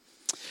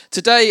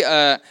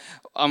Today,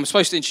 I'm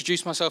supposed to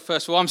introduce myself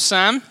first of all. I'm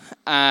Sam,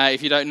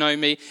 if you don't know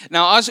me.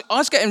 Now, I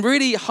was getting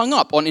really hung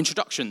up on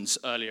introductions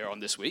earlier on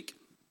this week.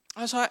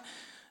 I was like,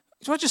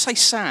 do I just say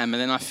Sam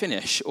and then I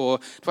finish? Or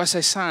do I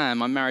say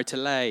Sam, I'm married to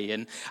Lay?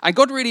 And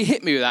God really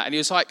hit me with that. And he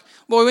was like,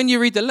 well, when you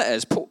read the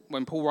letters,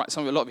 when Paul writes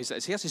a lot of his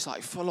letters, he has this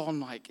like full-on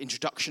like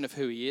introduction of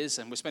who he is.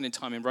 And we're spending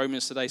time in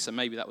Romans today, so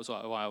maybe that was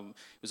why it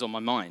was on my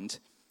mind.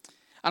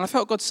 And I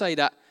felt God say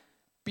that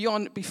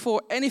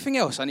before anything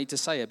else I need to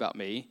say about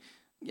me,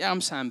 yeah,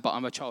 I'm Sam, but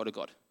I'm a child of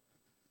God.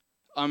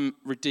 I'm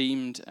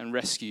redeemed and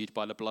rescued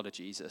by the blood of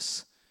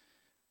Jesus.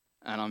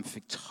 And I'm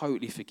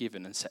totally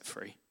forgiven and set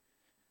free.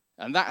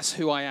 And that's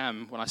who I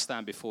am when I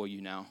stand before you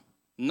now.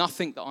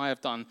 Nothing that I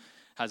have done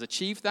has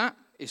achieved that.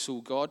 It's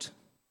all God.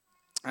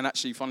 And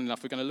actually, funnily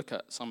enough, we're going to look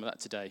at some of that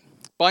today.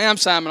 But I am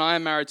Sam, and I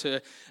am married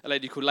to a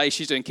lady called Lay.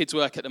 She's doing kids'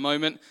 work at the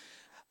moment.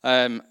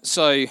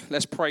 So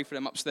let's pray for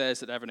them upstairs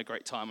that they're having a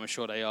great time. I'm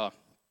sure they are.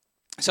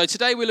 So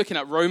today we're looking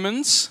at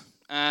Romans,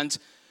 and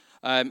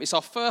it's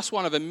our first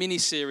one of a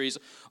mini-series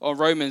on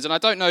Romans. And I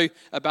don't know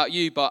about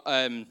you, but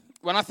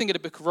when I think of the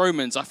book of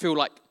Romans, I feel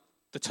like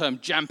the term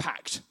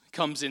jam-packed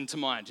comes into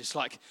mind. It's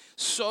like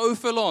so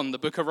full on, the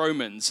book of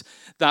Romans,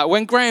 that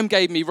when Graham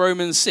gave me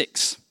Romans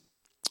 6,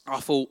 I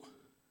thought,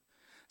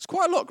 it's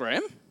quite a lot,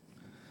 Graham.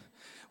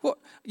 What?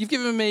 You've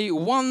given me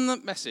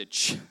one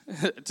message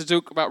to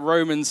talk about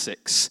Romans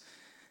 6.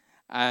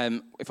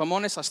 If I'm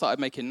honest, I started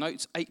making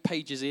notes 8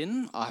 pages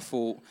in. I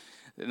thought,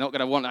 they're not going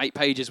to want 8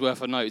 pages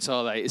worth of notes,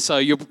 are they? So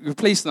you're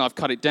pleased that I've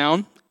cut it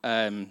down.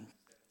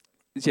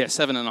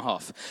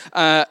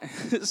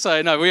 7.5.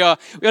 So no, we are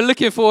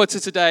looking forward to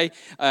today.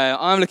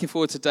 I'm looking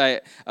forward to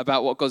today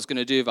about what God's going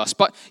to do with us.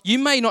 But you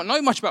may not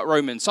know much about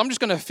Romans, so I'm just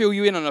going to fill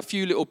you in on a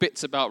few little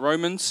bits about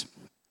Romans.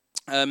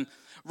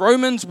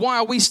 Romans, why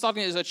are we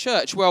studying it as a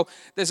church? Well,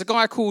 there's a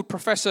guy called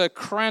Professor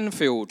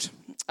Cranfield,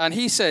 and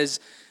he says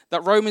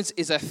that Romans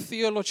is a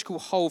theological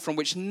whole from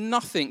which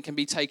nothing can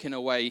be taken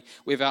away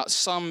without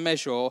some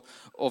measure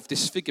of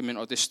disfigurement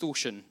or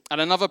distortion.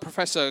 And another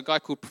professor, a guy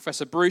called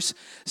Professor Bruce,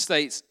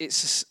 states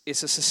it's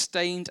a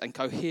sustained and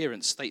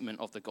coherent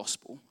statement of the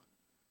gospel.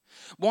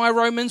 Why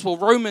Romans? Well,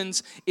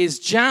 Romans is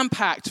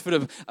jam-packed full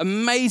of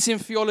amazing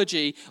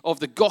theology of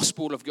the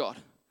gospel of God.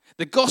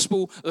 The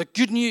gospel, the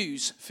good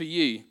news for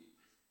you.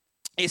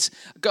 It's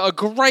got a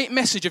great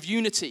message of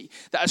unity,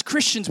 that as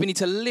Christians we need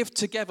to live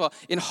together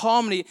in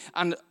harmony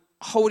and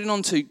holding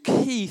on to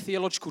key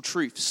theological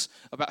truths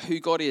about who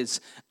God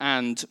is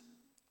and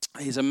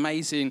his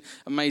amazing,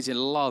 amazing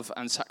love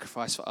and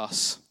sacrifice for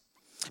us.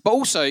 But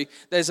also,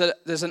 there's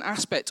an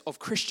aspect of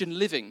Christian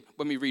living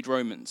when we read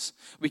Romans.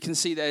 We can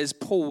see there's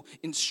Paul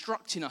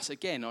instructing us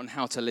again on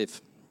how to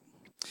live.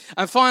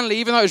 And finally,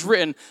 even though it was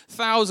written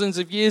thousands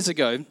of years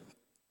ago,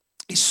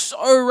 it's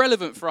so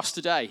relevant for us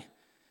today.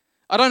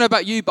 I don't know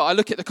about you, but I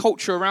look at the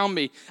culture around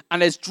me,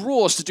 and there's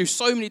draws to do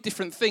so many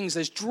different things.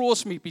 There's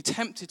draws for me to be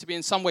tempted to be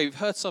in some way. We've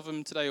heard some of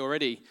them today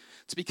already.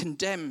 To be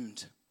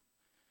condemned.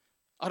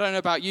 I don't know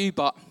about you,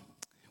 but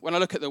when I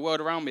look at the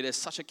world around me, there's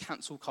such a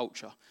cancel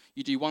culture.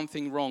 You do one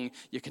thing wrong,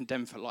 you're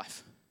condemned for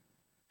life.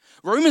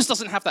 Romans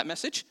doesn't have that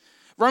message.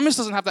 Romans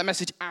doesn't have that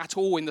message at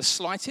all in the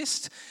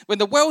slightest. When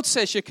the world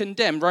says you're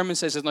condemned, Romans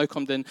says there's no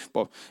condemnation.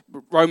 Well,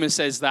 Romans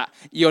says that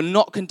you're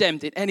not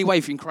condemned in any way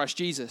in Christ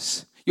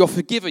Jesus. You're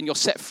forgiven, you're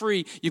set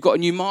free, you've got a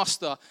new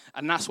master,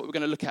 and that's what we're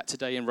going to look at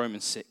today in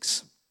Romans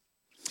 6.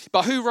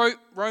 But who wrote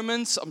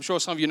Romans? I'm sure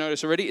some of you know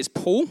this already. It's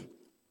Paul.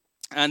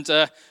 And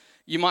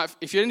you might,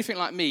 if you're anything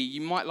like me,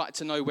 you might like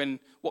to know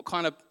what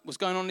kind of was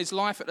going on in his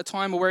life at the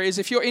time or where he is.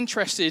 If you're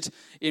interested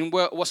in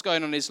what's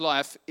going on in his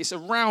life, it's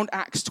around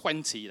Acts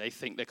 20, they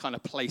think they're kind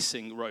of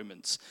placing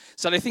Romans.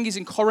 So they think he's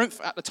in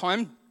Corinth at the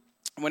time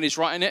when he's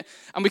writing it.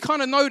 And we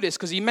kind of know this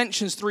because he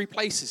mentions 3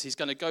 places he's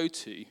going to go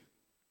to.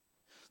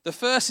 The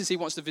first is he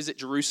wants to visit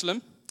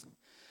Jerusalem.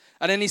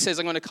 And then he says,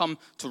 I'm going to come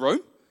to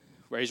Rome,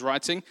 where he's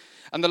writing.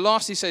 And the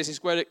last he says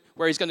is where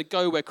he's going to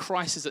go where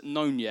Christ isn't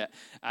known yet,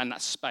 and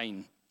that's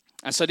Spain.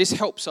 And so this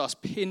helps us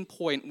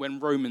pinpoint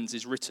when Romans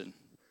is written.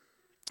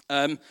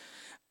 And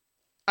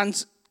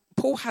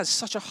Paul has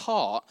such a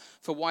heart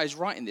for why he's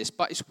writing this,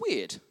 but it's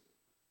weird.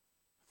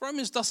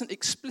 Romans doesn't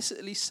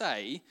explicitly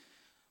say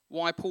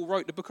why Paul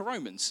wrote the book of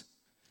Romans.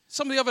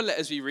 Some of the other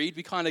letters we read,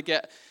 we kind of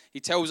get, he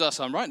tells us,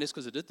 I'm writing this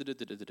because of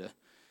da-da-da-da-da-da.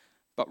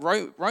 But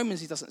Romans,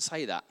 he doesn't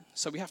say that.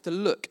 So we have to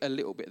look a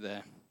little bit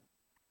there.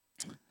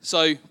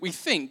 So we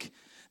think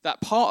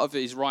that part of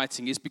his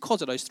writing is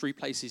because of those 3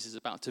 places he's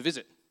about to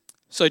visit.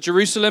 So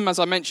Jerusalem, as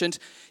I mentioned,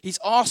 he's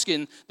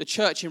asking the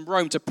church in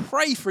Rome to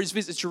pray for his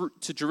visit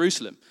to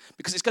Jerusalem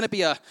because it's going to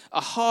be a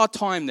hard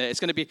time there.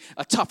 It's going to be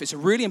it's a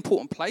really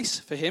important place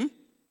for him.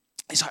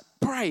 He's like,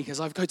 pray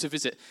as I go to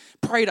visit.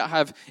 Pray that I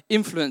have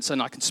influence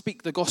and I can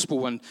speak the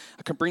gospel and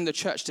I can bring the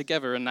church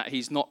together and that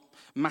he's not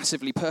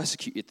massively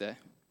persecuted there.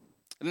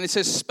 And then it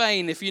says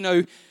Spain. If you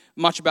know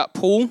much about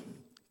Paul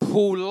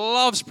Paul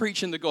loves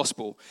preaching the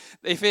gospel.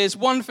 If there's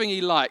one thing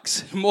he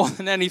likes more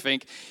than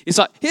anything, it's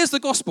like, here's the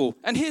gospel,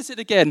 and here's it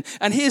again,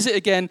 and here's it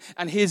again,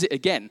 and here's it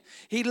again.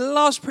 He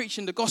loves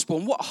preaching the gospel,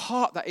 and what a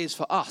heart that is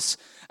for us.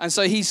 And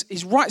so he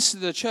writes to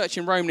the church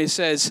in Rome and he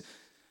says,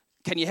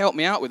 can you help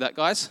me out with that,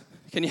 guys?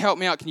 Can you help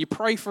me out? Can you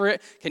pray for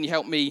it? Can you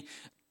help me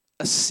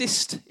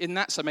assist in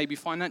that? So maybe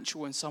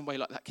financial in some way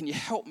like that. Can you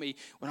help me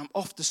when I'm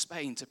off to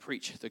Spain to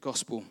preach the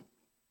gospel?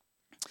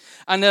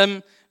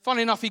 And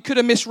funnily enough, he could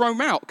have missed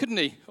Rome out, couldn't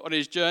he, on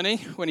his journey?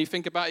 When you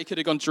think about it, he could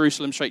have gone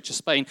Jerusalem straight to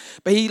Spain.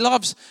 But he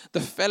loves the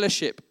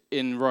fellowship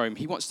in Rome.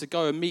 He wants to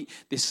go and meet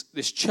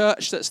this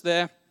church that's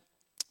there.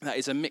 That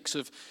is a mix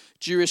of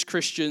Jewish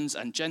Christians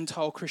and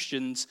Gentile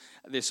Christians.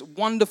 This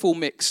wonderful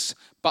mix.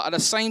 But at the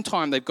same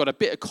time, they've got a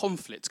bit of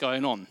conflict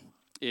going on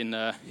in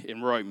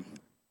Rome.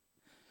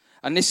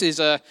 And this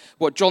is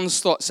what John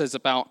Stott says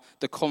about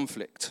the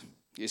conflict.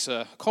 It's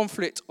a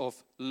conflict of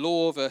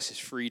law versus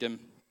freedom.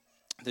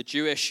 The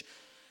Jewish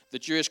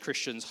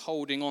Christians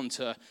holding on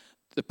to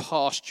the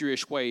past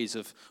Jewish ways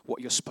of what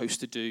you're supposed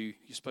to do.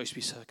 You're supposed to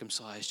be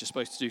circumcised. You're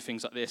supposed to do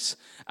things like this.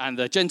 And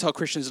the Gentile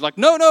Christians are like,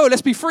 no,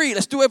 let's be free.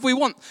 Let's do whatever we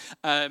want.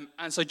 And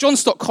so John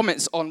Stott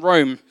comments on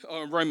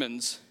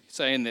Romans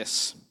saying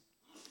this.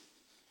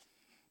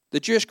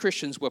 The Jewish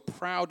Christians were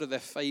proud of their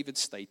favored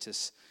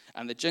status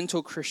and the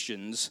Gentile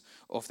Christians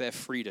of their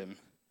freedom.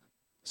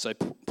 So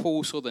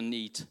Paul saw the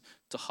need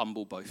to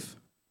humble both.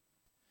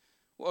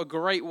 What a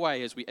great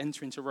way as we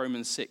enter into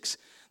Romans 6.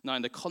 Now,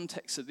 in the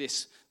context of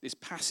this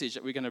passage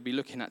that we're going to be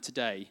looking at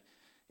today,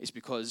 is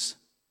because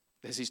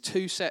there's these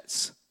two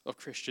sets of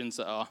Christians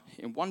that are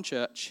in one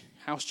church,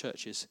 house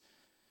churches,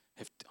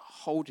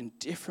 holding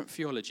different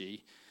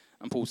theology.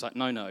 And Paul's like,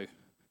 no,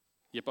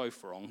 you're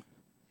both wrong.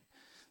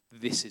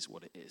 This is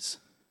what it is.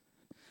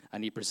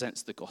 And he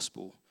presents the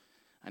gospel,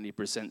 and he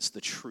presents the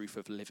truth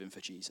of living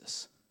for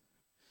Jesus.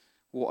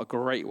 What a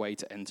great way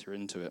to enter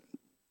into it.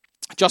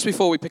 Just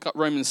before we pick up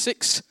Romans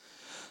 6,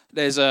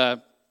 there's the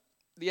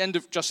end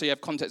of, just so you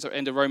have context at the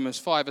end of Romans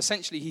 5,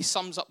 essentially he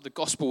sums up the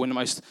gospel in the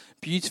most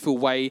beautiful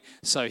way.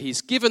 So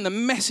he's given the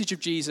message of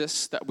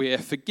Jesus, that we're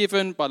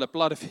forgiven by the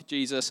blood of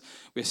Jesus,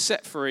 we're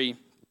set free,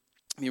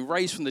 we're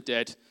raised from the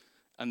dead,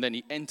 and then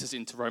he enters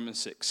into Romans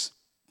 6.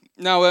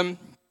 Now,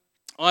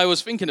 I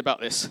was thinking about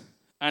this,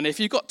 and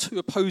if you've got two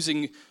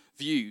opposing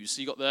views,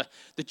 you've got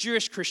the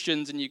Jewish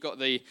Christians and you've got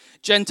the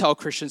Gentile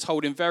Christians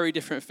holding very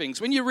different things.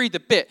 When you read the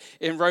bit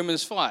in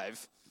Romans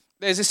 5,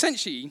 there's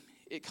essentially,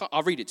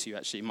 I'll read it to you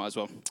actually, might as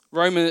well.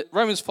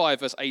 Romans 5,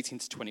 verse 18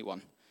 to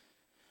 21.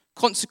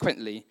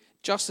 Consequently,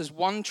 just as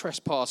one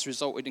trespass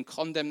resulted in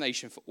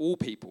condemnation for all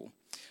people,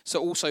 so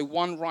also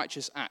one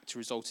righteous act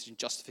resulted in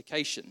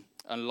justification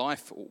and life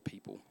for all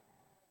people.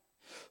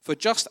 For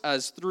just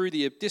as through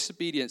the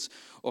disobedience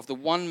of the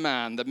one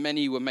man the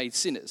many were made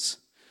sinners,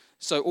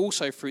 so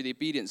also through the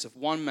obedience of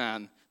one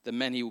man the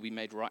many will be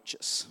made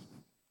righteous.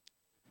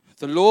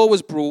 The law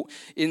was brought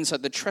in so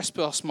that the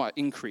trespass might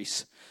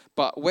increase,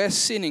 but where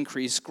sin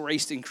increased,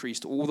 grace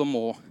increased all the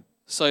more,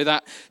 so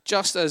that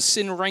just as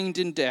sin reigned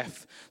in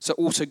death, so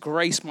also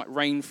grace might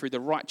reign through the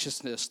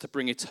righteousness to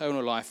bring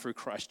eternal life through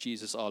Christ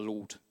Jesus our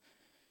Lord.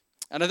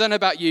 And I don't know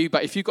about you,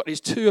 but if you've got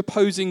these two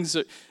opposing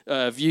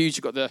views,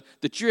 you've got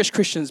the Jewish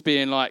Christians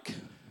being like,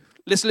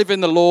 let's live in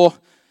the law.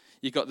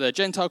 You've got the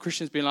Gentile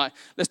Christians being like,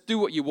 let's do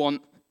what you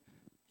want.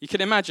 You can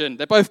imagine,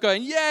 they're both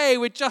going, yay,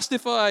 we're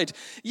justified.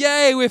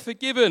 Yay, we're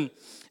forgiven.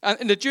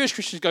 And the Jewish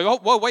Christians go, oh,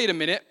 well, wait a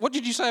minute. What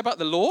did you say about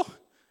the law?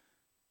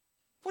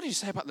 What did you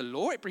say about the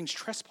law? It brings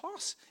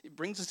trespass. It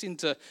brings us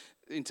into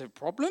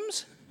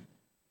problems.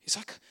 He's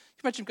like,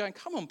 imagine going,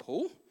 come on,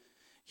 Paul.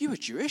 You were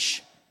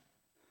Jewish.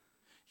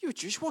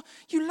 What?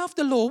 You love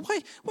the law. What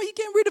are you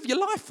getting rid of your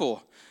life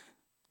for?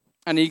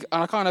 And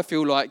I kind of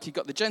feel like you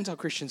got the Gentile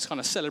Christians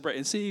kind of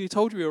celebrating. See, you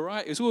told you we were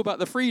right. It was all about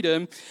the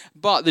freedom.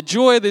 But the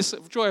joy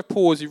of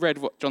Paul, as you read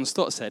what John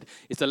Stott said,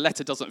 is the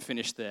letter doesn't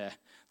finish there.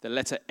 The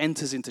letter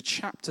enters into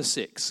chapter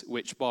 6,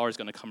 which Bar is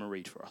going to come and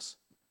read for us.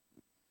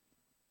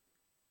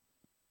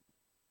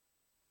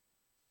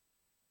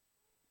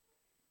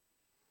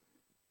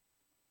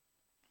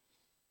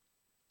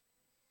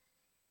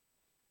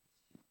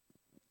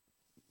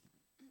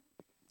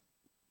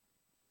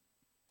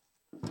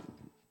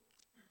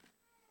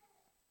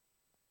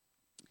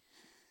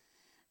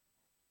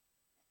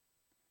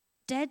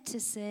 Dead to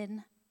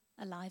sin,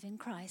 alive in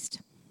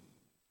Christ.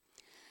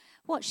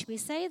 What should we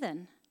say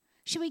then?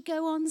 Should we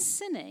go on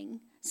sinning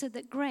so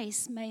that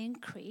grace may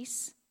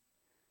increase?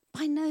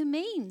 By no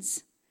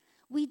means.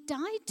 We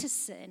died to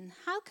sin.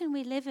 How can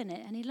we live in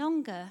it any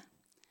longer?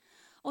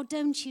 Or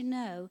don't you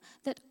know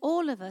that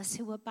all of us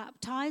who were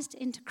baptized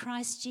into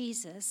Christ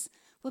Jesus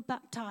were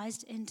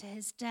baptized into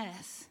his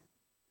death?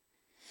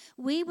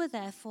 We were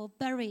therefore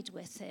buried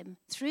with him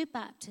through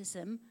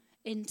baptism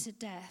into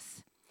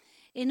death,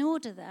 in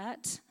order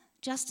that,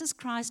 just as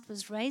Christ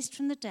was raised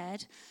from the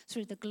dead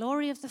through the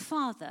glory of the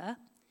Father,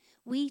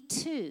 we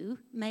too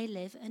may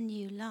live a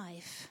new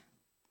life.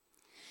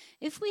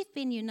 If we've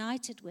been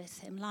united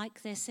with him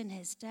like this in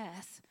his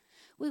death,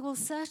 we will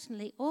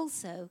certainly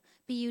also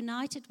be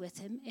united with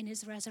him in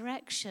his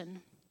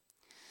resurrection.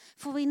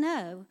 For we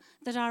know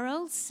that our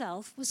old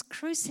self was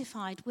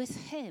crucified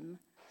with him,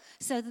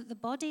 so that the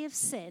body of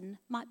sin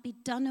might be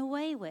done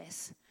away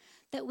with,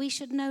 that we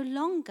should no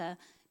longer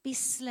be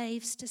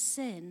slaves to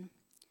sin,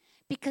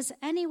 because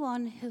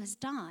anyone who has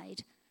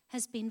died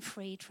has been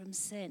freed from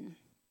sin.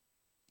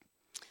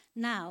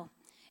 Now,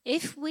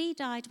 if we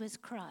died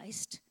with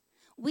Christ,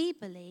 we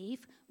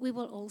believe we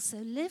will also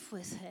live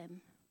with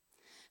him.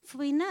 For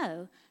we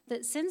know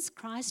that since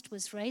Christ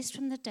was raised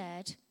from the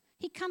dead,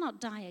 he cannot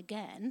die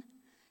again.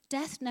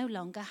 Death no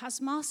longer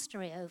has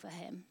mastery over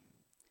him.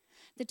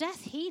 The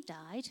death he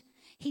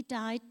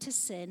died to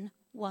sin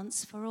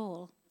once for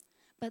all.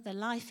 But the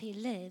life he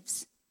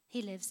lives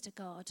to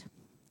God.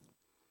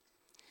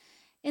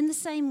 In the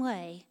same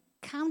way,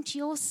 count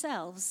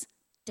yourselves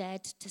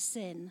dead to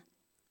sin,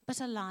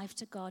 but alive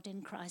to God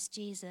in Christ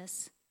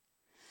Jesus.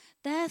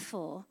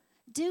 Therefore,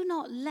 do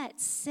not let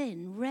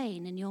sin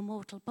reign in your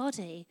mortal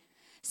body,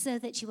 so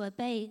that you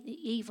obey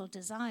the evil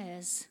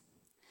desires.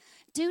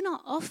 Do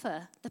not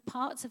offer the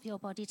parts of your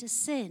body to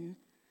sin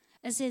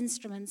as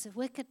instruments of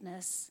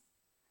wickedness,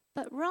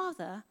 but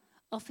rather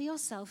offer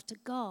yourself to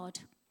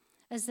God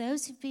as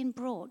those who've been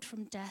brought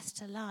from death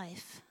to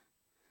life,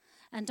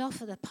 and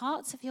offer the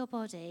parts of your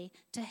body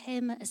to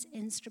him as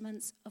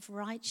instruments of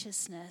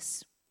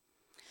righteousness.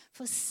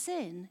 For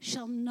sin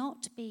shall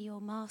not be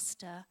your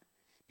master,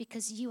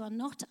 because you are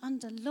not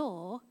under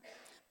law,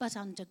 but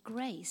under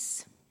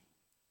grace.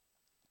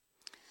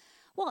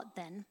 What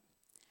then?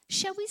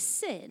 Shall we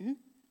sin?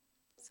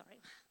 Sorry,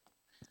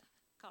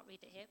 can't read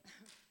it here.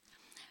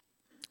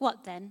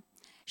 What then?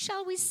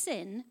 Shall we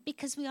sin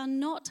because we are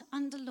not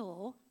under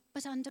law,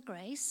 but under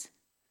grace?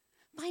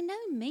 By no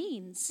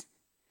means.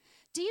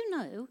 Do you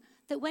know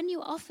that when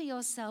you offer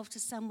yourself to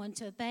someone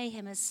to obey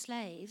him as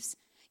slaves,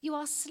 you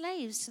are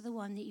slaves to the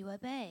one that you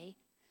obey,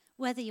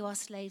 whether you are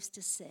slaves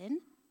to sin,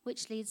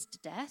 which leads to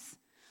death,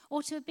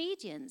 or to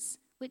obedience,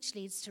 which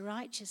leads to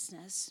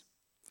righteousness?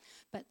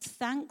 But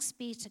thanks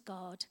be to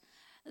God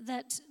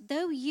that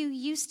though you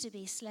used to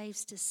be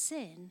slaves to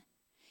sin,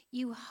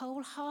 you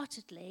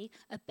wholeheartedly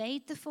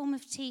obeyed the form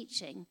of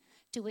teaching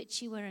to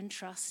which you were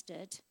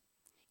entrusted.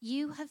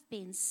 You have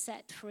been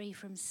set free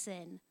from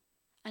sin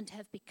and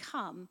have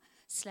become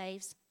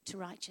slaves to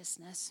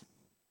righteousness.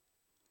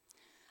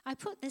 I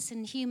put this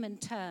in human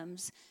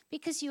terms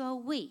because you are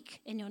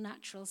weak in your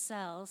natural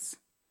cells.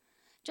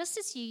 Just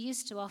as you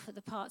used to offer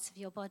the parts of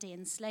your body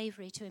in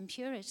slavery to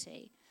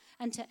impurity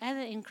and to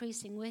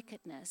ever-increasing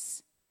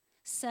wickedness,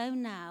 so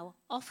now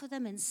offer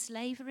them in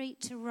slavery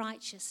to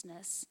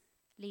righteousness,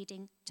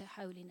 leading to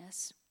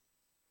holiness.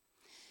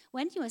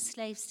 When you were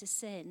slaves to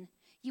sin,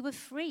 you were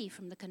free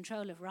from the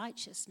control of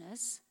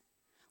righteousness.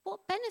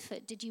 What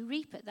benefit did you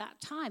reap at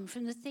that time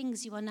from the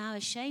things you are now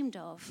ashamed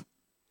of?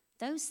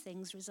 Those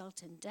things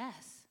result in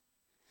death.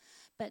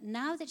 But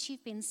now that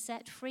you've been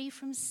set free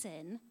from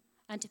sin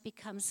and have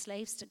become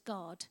slaves to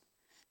God,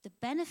 the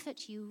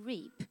benefit you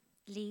reap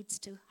leads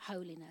to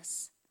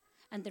holiness,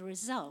 and the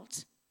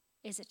result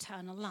is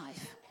eternal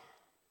life.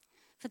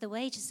 For the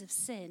wages of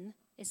sin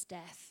is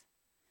death,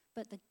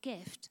 but the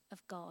gift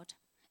of God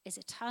is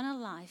eternal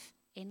life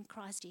in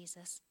Christ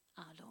Jesus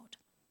our Lord.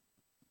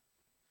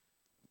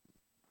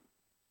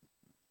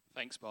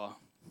 Thanks, Bar.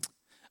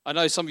 I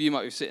know some of you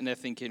might be sitting there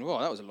thinking, well,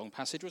 that was a long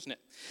passage, wasn't it?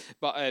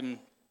 But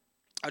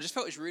I just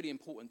felt it was really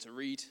important to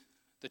read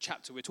the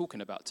chapter we're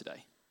talking about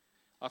today.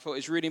 I thought it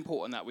was really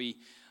important that we,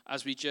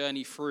 as we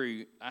journey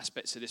through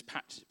aspects of this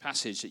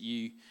passage, that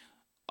you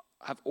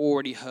have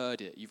already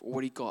heard it. You've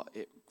already got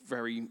it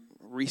very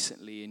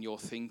recently in your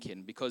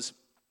thinking, because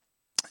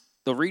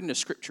the reading of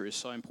Scripture is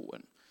so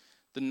important.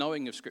 The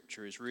knowing of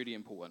Scripture is really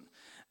important.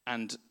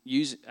 And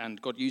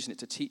God using it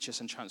to teach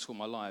us and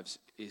transform our lives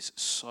is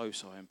so,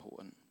 so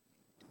important.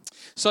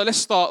 So let's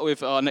start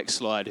with our next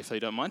slide, if you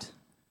don't mind.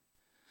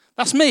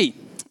 That's me,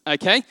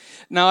 okay?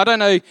 Now, I don't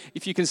know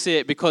if you can see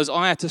it because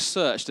I had to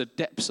search the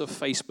depths of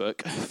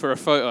Facebook for a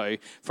photo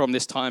from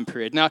this time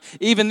period. Now,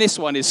 even this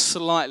one is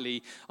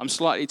I'm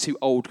slightly too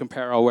old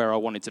compared to where I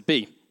wanted to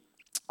be.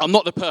 I'm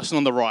not the person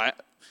on the right.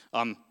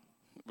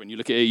 When you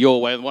look at it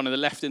your way, the one on the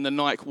left in the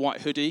Nike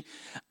white hoodie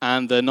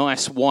and the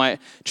nice white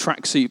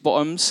tracksuit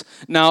bottoms.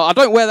 Now, I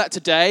don't wear that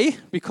today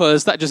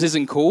because that just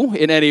isn't cool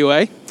in any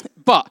way.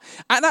 But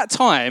at that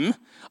time,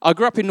 I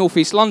grew up in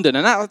northeast London,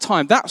 and at that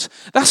time, that's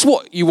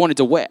what you wanted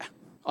to wear.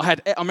 I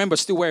remember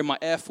still wearing my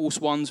Air Force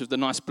Ones with the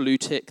nice blue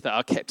tick that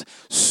I kept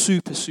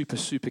super, super,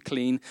 super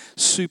clean,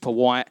 super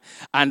white.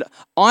 And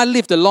I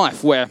lived a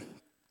life where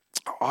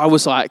I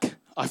was like,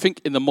 I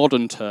think in the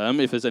modern term,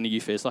 if there's any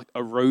youth here, it's like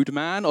a road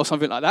man or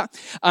something like that.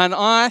 And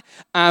I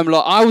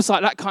was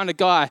like that kind of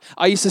guy.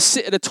 I used to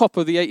sit at the top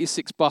of the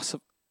 86 bus.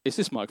 Is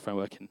this microphone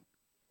working?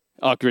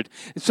 Oh, good.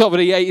 It's top of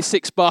the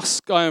 86 bus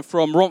going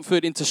from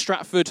Romford into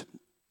Stratford.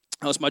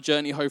 That was my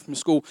journey home from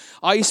school.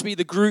 I used to be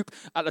the group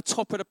at the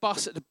top of the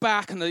bus, at the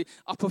back and the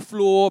upper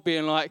floor,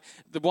 being like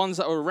the ones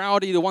that were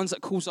rowdy, the ones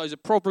that caused loads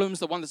of problems,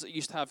 the ones that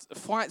used to have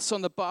fights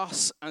on the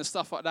bus and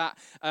stuff like that.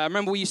 I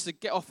remember we used to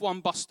get off one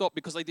bus stop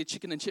because they did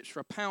chicken and chips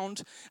for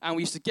 £1, and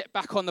we used to get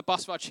back on the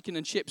bus for our chicken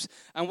and chips.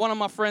 And one of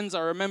my friends, I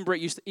remember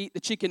it, used to eat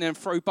the chicken and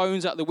throw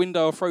bones out the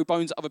window or throw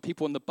bones at other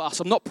people on the bus.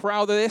 I'm not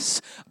proud of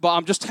this, but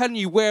I'm just telling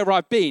you where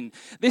I've been.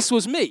 This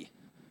was me.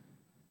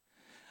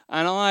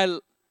 And I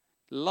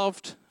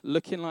loved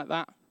looking like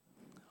that.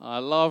 I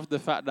loved the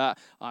fact that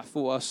I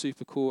thought I was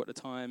super cool at the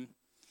time.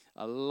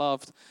 I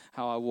loved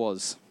how I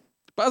was.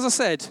 But as I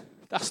said,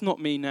 that's not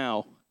me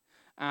now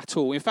at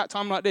all. In fact,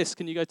 I'm like this.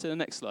 Can you go to the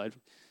next slide?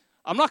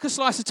 I'm like a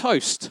slice of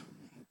toast.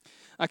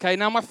 Okay,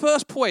 now my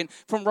first point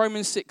from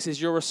Romans 6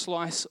 is you're a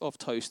slice of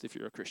toast if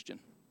you're a Christian.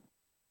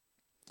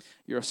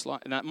 You're a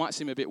slice, and that might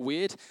seem a bit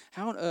weird.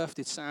 How on earth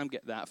did Sam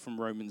get that from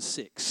Romans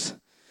 6?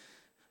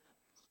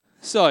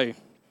 So,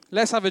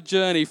 let's have a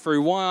journey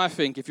through why I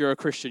think if you're a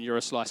Christian, you're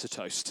a slice of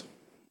toast.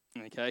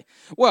 Okay.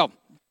 Well,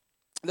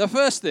 the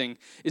first thing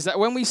is that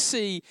when we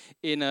see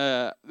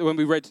when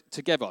we read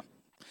together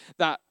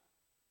that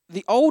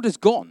the old is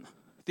gone.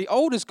 The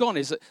old is gone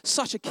is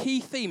such a key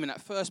theme in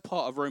that first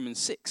part of Romans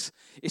 6.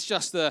 It's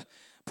just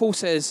Paul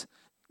says,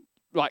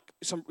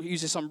 he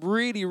uses some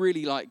really,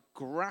 really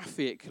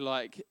graphic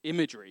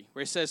imagery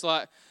where he says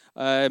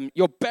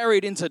you're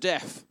buried into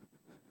death.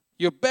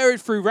 You're buried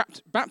through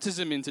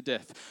baptism into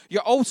death.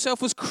 Your old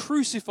self was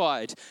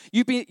crucified.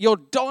 You're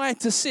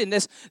died to sin.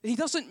 He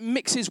doesn't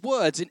mix his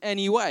words in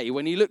any way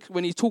when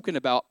he's talking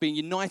about being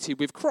united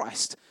with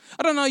Christ.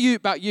 I don't know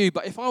about you,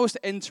 but if I was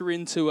to enter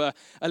into a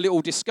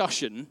little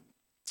discussion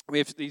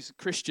with these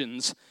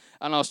Christians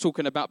and I was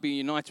talking about being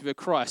united with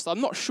Christ,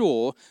 I'm not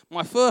sure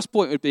my first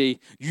point would be,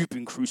 you've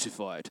been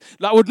crucified.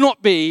 That would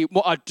not be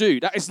what I'd do.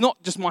 That is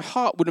not just, my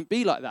heart wouldn't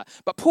be like that.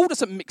 But Paul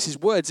doesn't mix his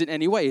words in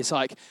any way. It's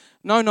like,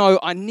 no,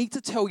 I need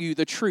to tell you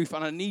the truth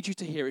and I need you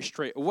to hear it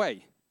straight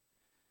away.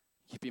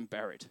 You've been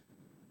buried.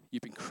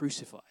 You've been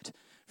crucified.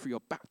 Through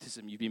your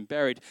baptism, you've been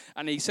buried.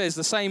 And he says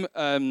the same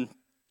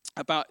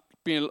about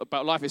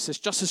life. It says,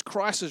 just as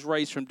Christ was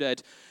raised from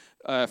dead,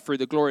 through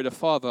the glory of the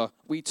Father,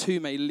 we too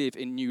may live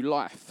in new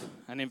life.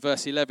 And in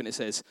verse 11 it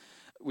says,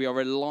 we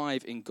are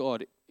alive in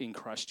God in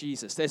Christ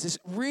Jesus. There's this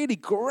really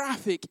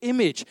graphic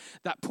image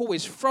that Paul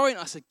is throwing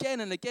us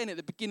again and again at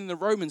the beginning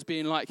of Romans,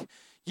 being like,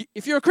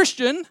 if you're a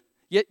Christian,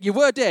 you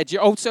were dead,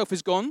 your old self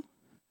is gone,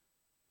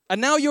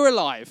 and now you're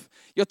alive.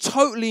 You're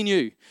totally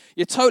new.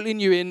 You're totally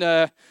new. In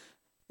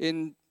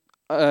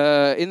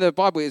the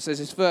Bible, it says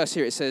this verse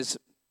here, it says,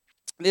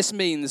 this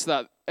means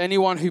that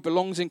anyone who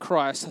belongs in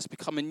Christ has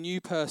become a new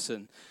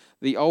person.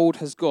 The old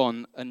has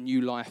gone, a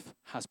new life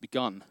has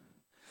begun.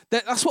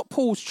 That's what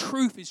Paul's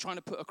truth is trying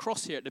to put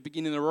across here at the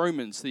beginning of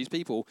Romans to these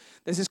people.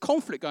 There's this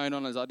conflict going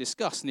on, as I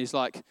discussed, and he's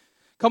like,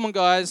 come on,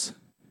 guys,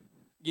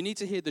 you need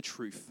to hear the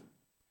truth.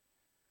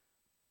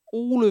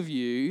 All of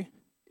you,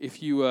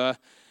 if you were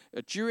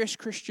a Jewish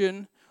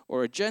Christian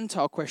or a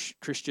Gentile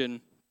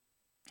Christian,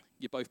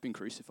 you've both been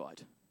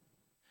crucified.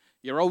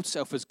 Your old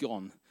self has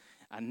gone.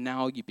 And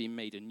now you've been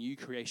made a new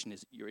creation.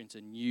 You're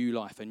into new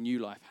life. A new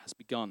life has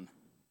begun.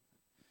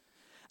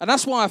 And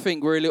that's why I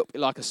think we're a little bit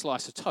like a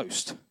slice of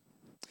toast.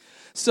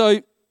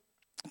 So,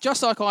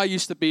 just like I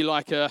used to be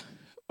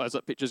as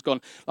that picture's gone,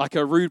 like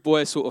a rude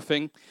boy sort of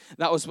thing,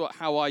 that was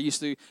how I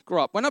used to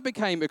grow up. When I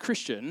became a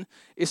Christian,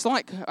 it's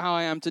like how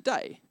I am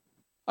today.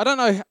 I don't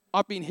know,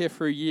 I've been here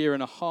for a year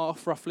and a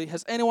half, roughly.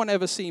 Has anyone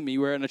ever seen me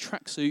wearing a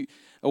tracksuit,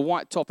 a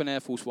white top, and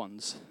Air Force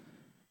Ones?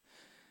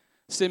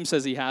 Sim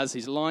says he has.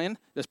 He's lying.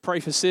 Let's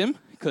pray for Sim,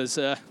 because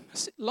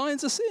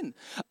lying's a sin.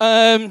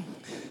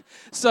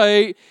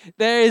 So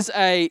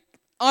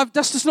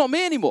that's just not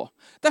me anymore.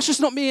 That's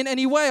just not me in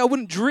any way. I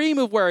wouldn't dream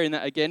of wearing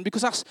that again,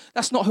 because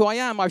that's not who I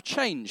am. I've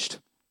changed.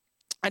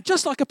 And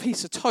just like a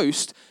piece of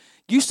toast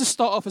used to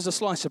start off as a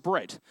slice of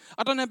bread.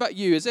 I don't know about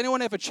you. Has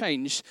anyone ever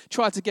tried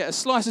to get a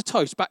slice of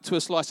toast back to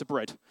a slice of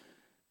bread?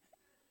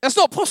 That's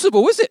not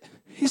possible, is it?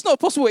 It's not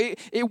possible.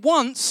 It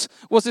once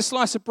was a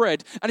slice of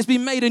bread, and it's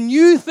been made a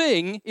new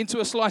thing into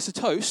a slice of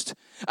toast,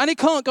 and it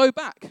can't go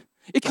back.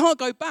 It can't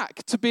go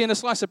back to being a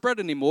slice of bread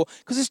anymore,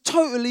 because it's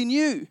totally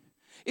new.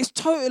 It's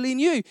totally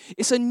new.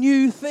 It's a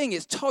new thing.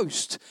 It's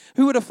toast.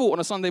 Who would have thought on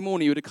a Sunday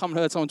morning you would have come and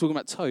heard someone talking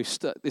about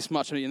toast this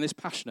much and this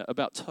passionate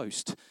about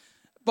toast?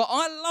 But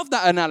I love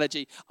that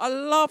analogy. I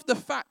love the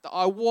fact that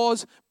I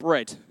was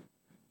bread,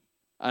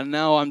 and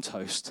now I'm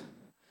toast.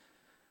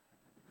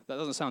 That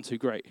doesn't sound too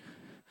great.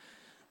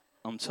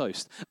 I'm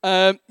toast.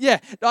 I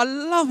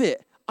love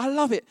it. I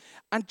love it.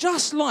 And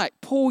just like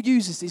Paul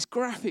uses this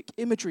graphic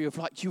imagery of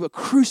you were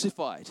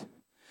crucified.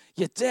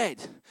 You're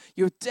dead.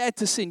 You're dead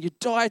to sin. You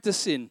died to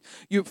sin.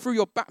 Through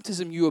your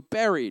baptism, you were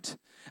buried.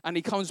 And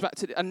he comes back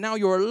and now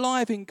you're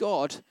alive in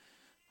God.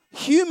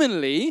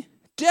 Humanly,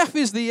 death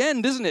is the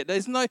end, isn't it?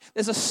 There's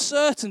a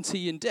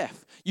certainty in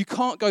death. You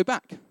can't go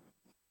back.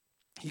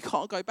 You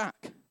can't go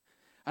back.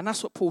 And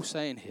that's what Paul's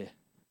saying here.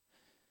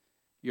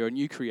 You're a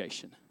new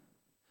creation.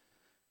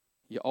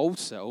 Your old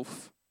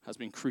self has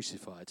been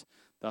crucified.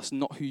 That's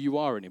not who you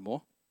are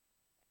anymore.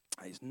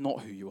 It's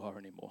not who you are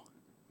anymore.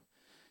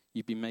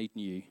 You've been made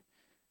new.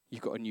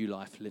 You've got a new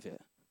life. Live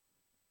it.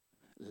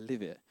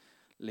 Live it.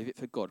 Live it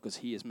for God, because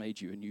he has made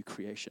you a new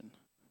creation.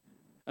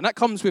 And that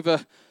comes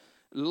with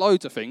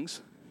loads of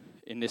things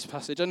in this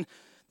passage. And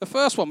the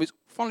first one, which,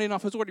 funnily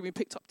enough, has already been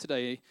picked up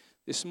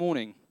this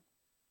morning.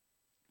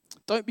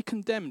 Don't be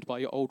condemned by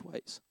your old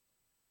ways.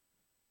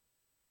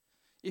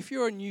 If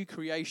you're a new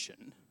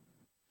creation,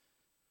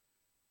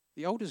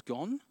 the old is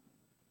gone.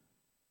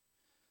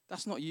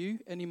 That's not you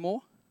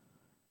anymore.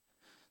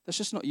 That's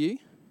just not you.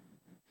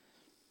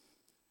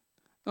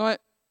 All right,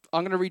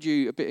 I'm going to read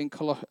you a bit in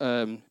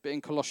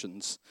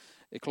Colossians.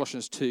 In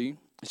Colossians 2.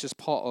 It's just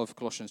part of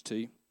Colossians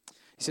 2.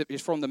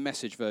 It's from the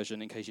Message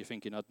version, in case you're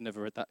thinking I'd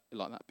never read that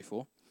like that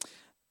before.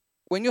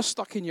 When you're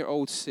stuck in your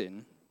old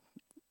sin,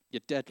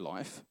 your dead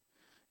life,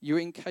 you're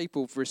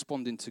incapable of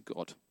responding to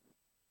God.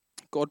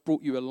 God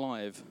brought you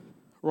alive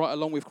right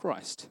along with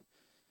Christ.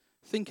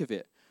 Think of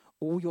it.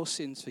 All your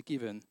sins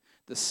forgiven,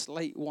 the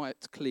slate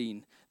wiped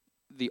clean,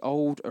 the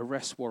old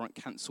arrest warrant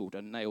cancelled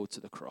and nailed to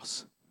the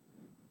cross.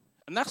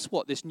 And that's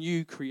what this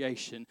new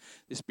creation,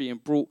 this being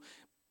brought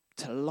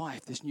to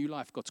life, this new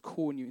life God's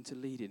calling you into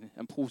leading,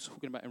 and Paul's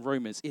talking about in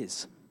Romans,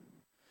 is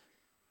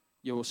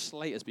your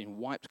slate has been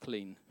wiped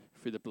clean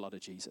through the blood of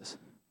Jesus.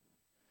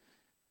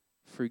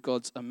 Through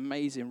God's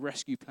amazing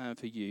rescue plan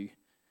for you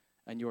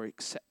and your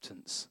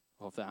acceptance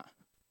of that.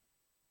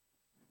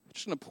 I'm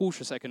just going to pause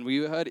for a second.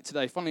 We heard it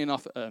today. Funnily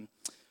enough,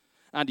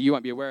 Andy, you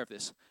won't be aware of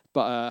this,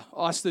 but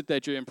I stood there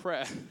during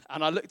prayer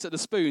and I looked at the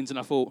spoons and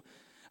I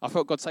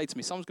felt God say to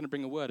me, someone's going to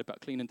bring a word about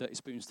clean and dirty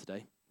spoons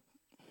today.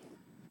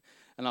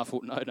 And I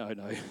thought, no,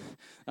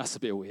 that's a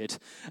bit weird.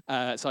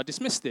 So I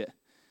dismissed it.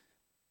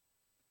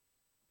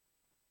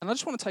 And I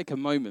just want to take a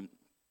moment.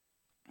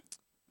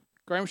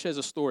 Graham shares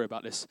a story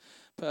about this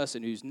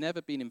person who's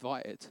never been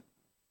invited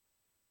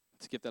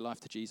to give their life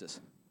to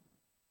Jesus.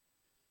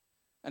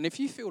 And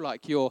if you feel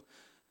like you're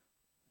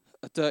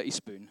a dirty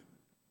spoon,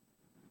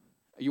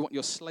 you want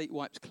your slate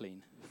wiped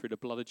clean through the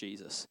blood of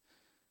Jesus,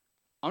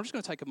 I'm just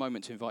going to take a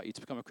moment to invite you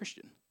to become a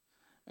Christian.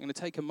 I'm going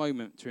to take a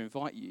moment to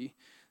invite you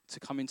to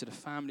come into the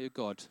family of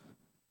God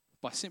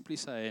by simply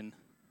saying,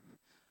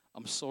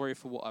 I'm sorry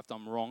for what I've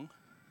done wrong.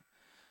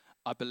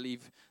 I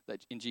believe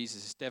that in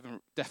Jesus'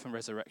 death and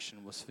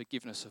resurrection was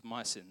forgiveness of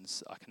my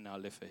sins. I can now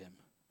live for him.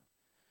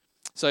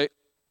 So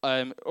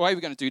the way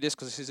we're going to do this,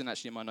 because this isn't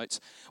actually in my notes,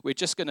 we're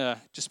just going to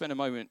spend a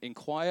moment in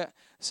quiet.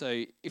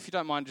 So if you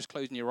don't mind just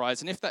closing your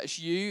eyes. And if that's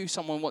you,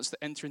 someone wants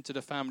to enter into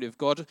the family of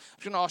God, I'm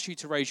going to ask you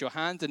to raise your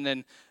hand. And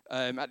then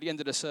at the end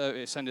of the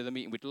service, end of the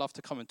meeting, we'd love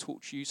to come and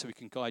talk to you so we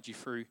can guide you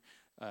through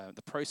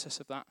the process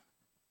of that.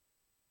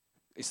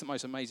 It's the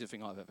most amazing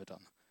thing I've ever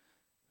done.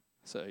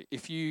 So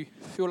if you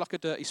feel like a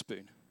dirty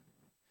spoon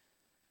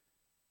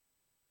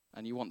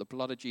and you want the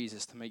blood of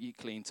Jesus to make you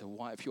clean, to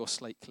wipe your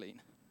slate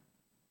clean,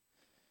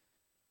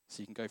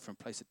 so you can go from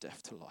a place of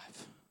death to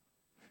life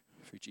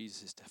through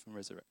Jesus' death and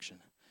resurrection,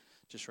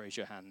 just raise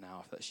your hand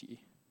now if that's you.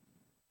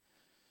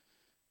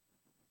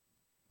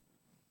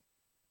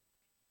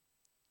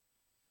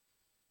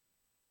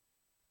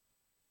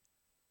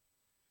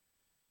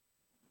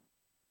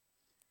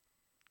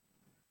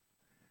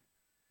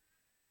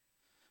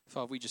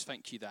 Father, we just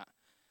thank you that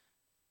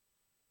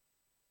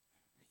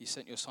you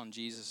sent your son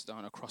Jesus down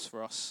on a cross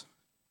for us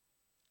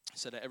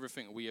so that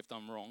everything that we have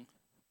done wrong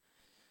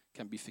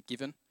can be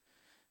forgiven,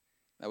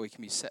 that we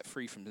can be set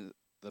free from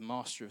the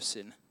master of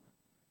sin,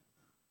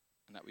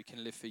 and that we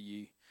can live for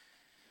you,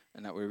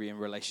 and that we're in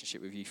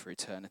relationship with you for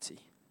eternity.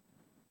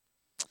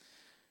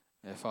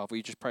 Father,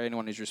 we just pray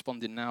anyone who's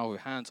responding now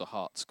with hands or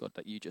hearts, God,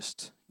 that you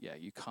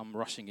you come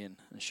rushing in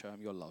and show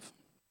them your love.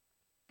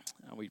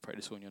 And we pray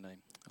this all in your name.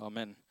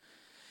 Amen.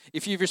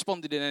 If you've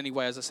responded in any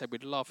way, as I said,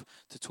 we'd love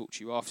to talk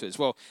to you afterwards.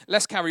 Well,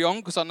 let's carry on,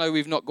 because I know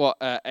we've not got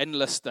an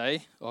endless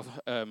day of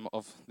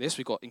this.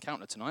 We've got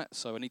Encounter tonight,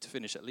 so I need to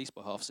finish at least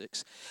by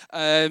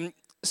 6:30.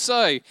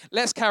 So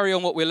let's carry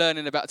on what we're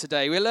learning about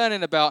today. We're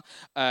learning about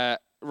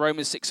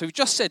Romans 6. So we've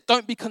just said,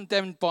 don't be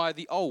condemned by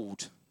the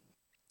old.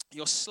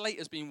 Your slate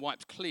has been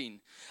wiped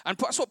clean. And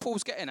that's what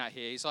Paul's getting at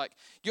here. He's like,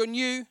 you're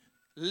new,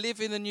 live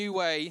in a new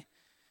way.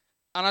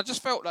 And I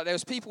just felt like there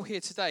was people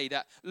here today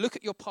that look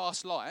at your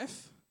past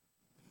life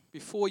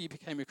before you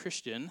became a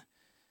Christian,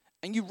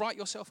 and you write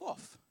yourself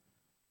off.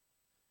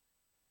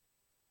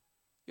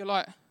 You're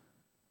like,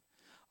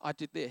 I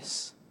did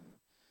this,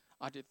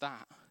 I did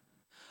that,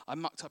 I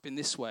mucked up in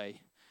this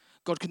way.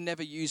 God could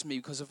never use me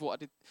because of what I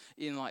did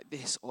in like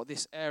this or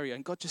this area.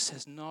 And God just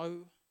says,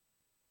 no,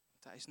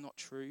 that is not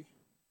true.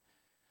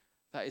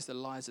 That is the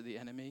lies of the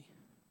enemy.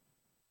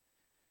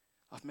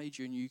 I've made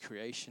you a new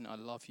creation. I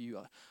love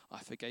you. I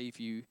forgave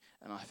you,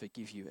 and I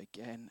forgive you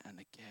again and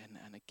again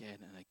and again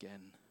and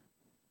again.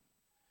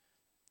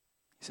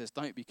 He says,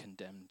 don't be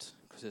condemned,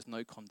 because there's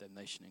no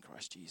condemnation in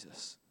Christ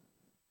Jesus.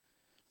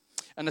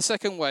 And the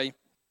second way,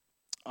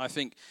 I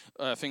think,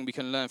 thing we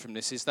can learn from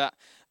this is that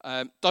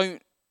don't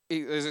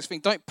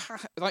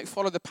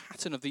follow the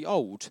pattern of the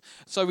old.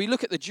 So we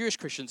look at the Jewish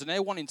Christians, and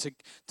they're wanting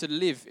to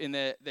live in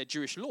their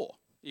Jewish law.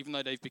 even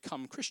though they've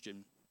become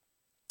Christian.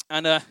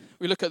 And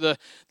we look at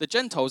the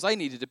Gentiles, they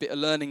needed a bit of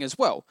learning as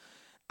well.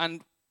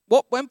 And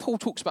when Paul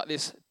talks about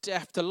this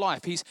death to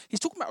life, he's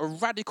talking about a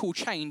radical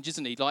change,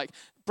 isn't he? Like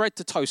bread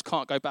to toast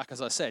can't go back,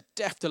 as I said.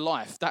 Death to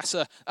life, that's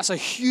a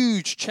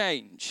huge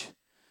change.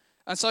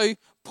 And so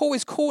Paul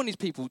is calling his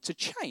people to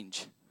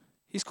change.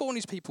 He's calling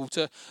his people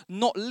to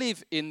not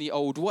live in the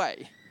old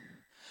way.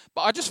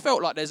 But I just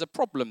felt like there's a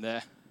problem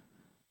there.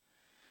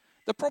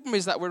 The problem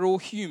is that we're all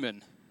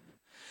human.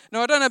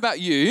 Now, I don't know about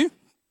you,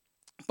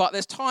 but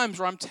there's times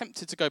where I'm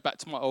tempted to go back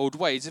to my old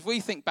ways. If we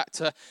think back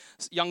to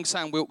young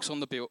Sam Wilkes on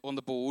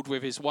the board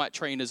with his white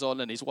trainers on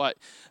and his white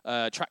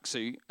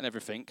tracksuit and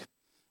everything,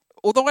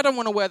 although I don't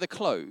want to wear the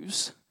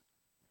clothes,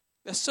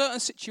 there's certain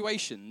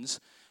situations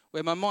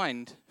where my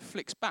mind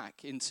flicks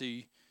back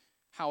into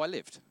how I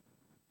lived.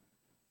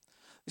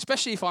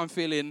 Especially if I'm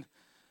feeling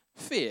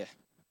fear.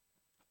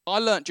 I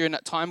learnt during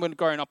that time when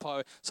growing up,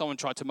 someone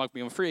tried to mug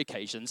me on 3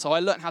 occasions, so I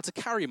learnt how to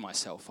carry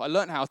myself. I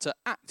learnt how to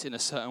act in a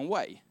certain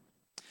way.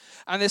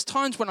 And there's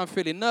times when I'm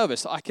feeling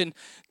nervous that I can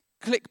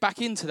click back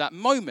into that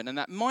moment and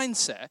that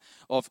mindset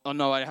of, oh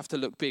no, I have to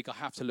look big, I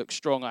have to look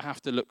strong, I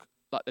have to look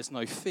like there's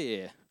no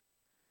fear.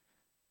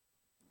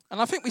 And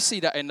I think we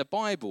see that in the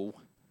Bible.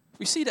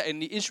 We see that in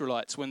the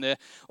Israelites when they're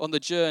on the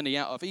journey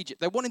out of Egypt.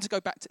 They're wanting to go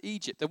back to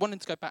Egypt. They're wanting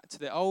to go back to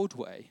their old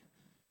way.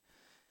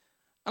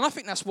 And I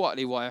think that's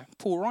partly why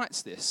Paul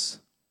writes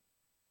this,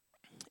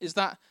 is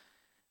that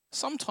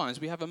sometimes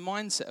we have a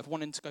mindset of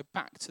wanting to go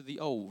back to the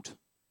old.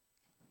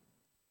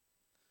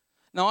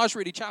 Now, I was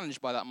really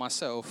challenged by that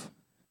myself,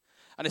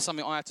 and it's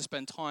something I had to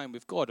spend time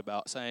with God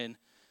about, saying,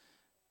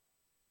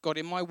 God,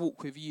 in my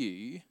walk with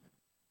you,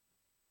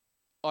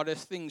 are there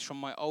things from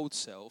my old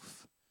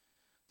self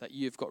that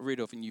you've got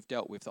rid of and you've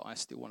dealt with that I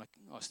still want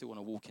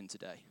to walk in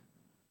today?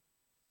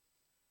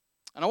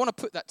 And I want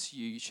to put that to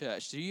you,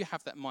 church. Do you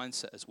have that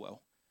mindset as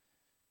well?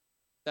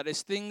 That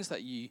there's things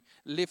that you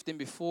lived in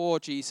before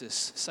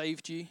Jesus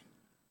saved you,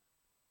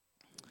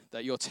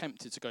 that you're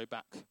tempted to go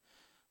back,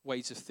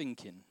 ways of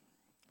thinking,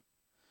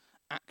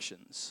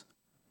 actions.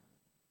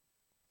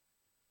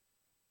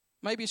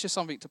 Maybe it's just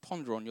something to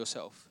ponder on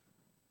yourself.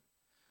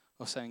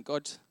 Or saying,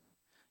 God,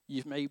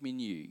 you've made me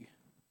new.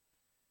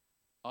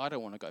 I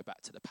don't want to go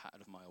back to the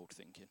pattern of my old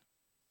thinking.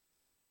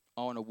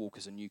 I want to walk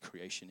as a new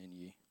creation in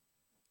you.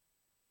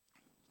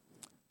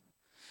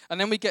 And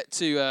then we get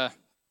to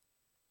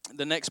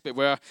the next bit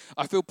where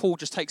I feel Paul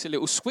just takes a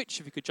little switch.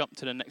 If you could jump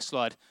to the next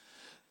slide,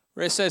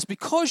 where it says,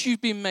 because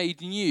you've been made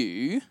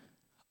new,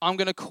 I'm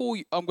going to call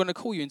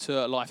you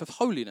into a life of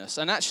holiness.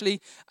 And actually,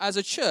 as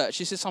a church,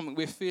 this is something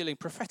we're feeling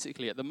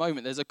prophetically at the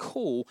moment. There's a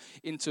call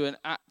into an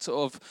act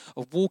of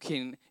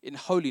walking in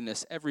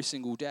holiness every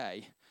single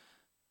day.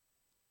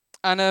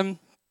 And I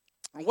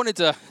wanted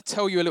to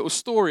tell you a little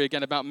story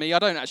again about me. I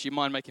don't actually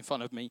mind making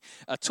fun of me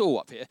at all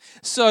up here.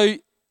 So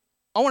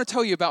I want to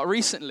tell you about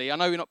recently. I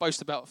know we're not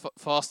boasting about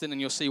fasting, and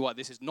you'll see why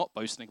this is not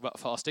boasting about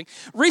fasting.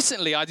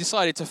 Recently, I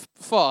decided to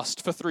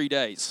fast for 3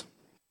 days.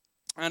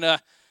 And I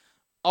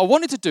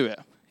wanted to do it.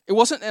 It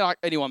wasn't like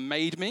anyone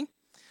made me.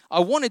 I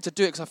wanted to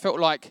do it because I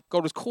felt like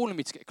God was calling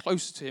me to get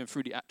closer to him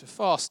through the act of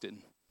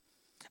fasting.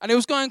 And it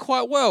was going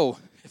quite well.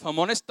 If I'm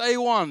honest, day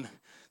 1,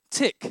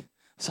 tick.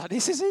 So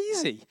this is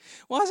easy.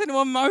 Why does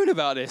anyone moan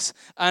about this?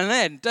 And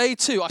then day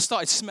 2, I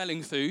started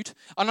smelling food.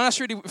 And that's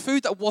really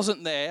food that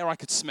wasn't there. I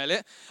could smell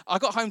it. I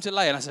got home to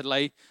Leigh and I said,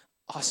 Leigh,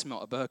 I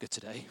smelled a burger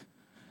today.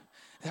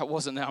 That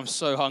wasn't there. I'm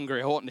so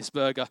hungry. I want this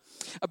burger.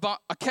 But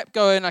I kept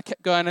going.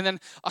 And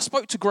then I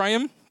spoke to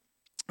Graham.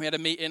 We had a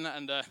meeting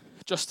and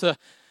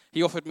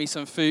he offered me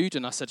some food.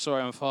 And I said,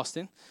 sorry, I'm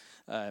fasting.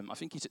 I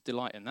think he took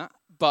delight in that.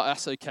 But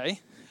that's okay.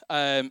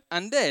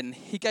 And then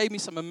he gave me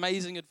some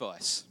amazing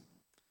advice.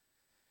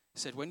 He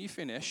said, when you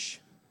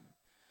finish,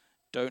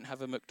 don't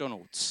have a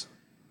McDonald's.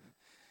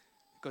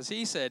 Because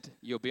he said,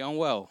 you'll be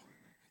unwell,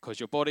 because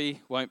your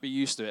body won't be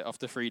used to it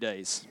after 3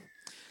 days.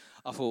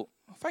 I thought,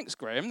 thanks,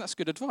 Graham, that's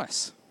good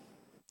advice.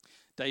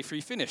 Day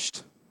 3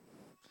 finished.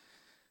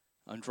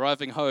 I'm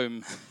driving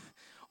home.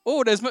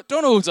 Oh, there's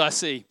McDonald's, I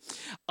see.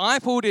 I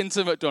pulled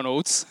into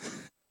McDonald's,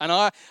 and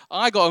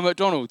I got a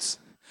McDonald's.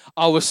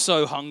 I was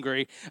so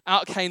hungry.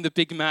 Out came the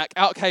Big Mac.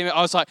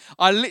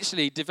 I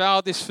literally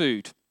devoured this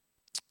food.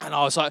 And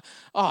I was like,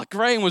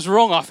 Graham was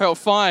wrong. I felt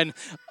fine.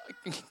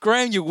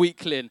 Graham, you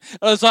weakling.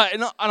 I was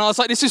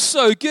like, this is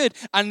so good.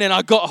 And then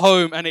I got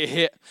home and it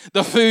hit.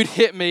 The food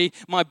hit me.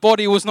 My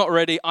body was not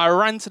ready. I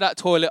ran to that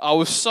toilet. I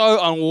was so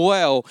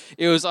unwell.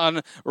 It was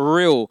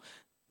unreal.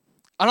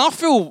 And I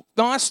feel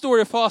my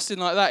story of fasting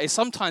like that is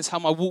sometimes how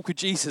my walk with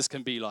Jesus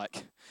can be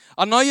like.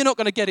 I know you're not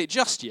going to get it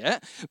just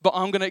yet, but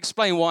I'm going to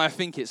explain why I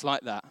think it's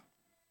like that.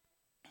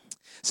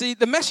 See,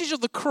 the message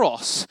of the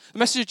cross, the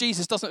message of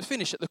Jesus doesn't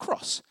finish at the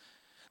cross.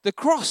 The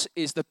cross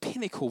is the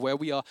pinnacle where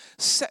we are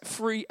set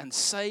free and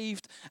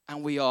saved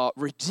and we are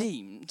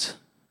redeemed.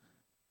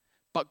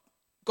 But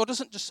God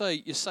doesn't just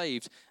say you're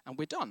saved and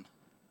we're done.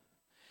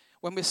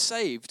 When we're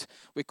saved,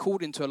 we're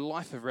called into a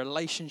life of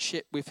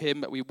relationship with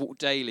him, that we walk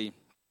daily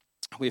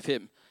with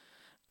him.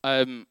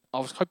 I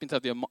was hoping to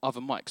have the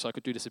other mic so I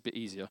could do this a bit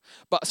easier.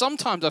 But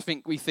sometimes I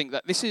think we think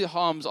that this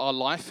harms our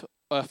life,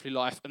 earthly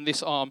life, and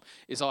this arm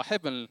is our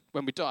heaven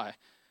when we die.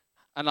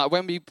 And like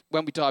when we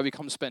die, we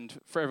come spend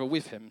forever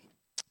with him.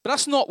 But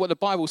that's not what the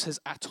Bible says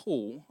at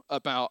all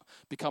about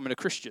becoming a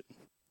Christian.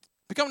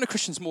 Becoming a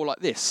Christian is more like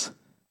this,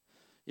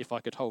 if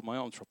I could hold my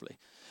arms properly.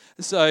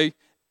 So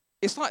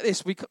it's like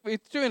this. We're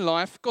doing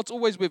life. God's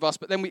always with us,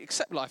 but then we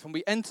accept life and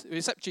we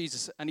accept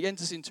Jesus, and he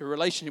enters into a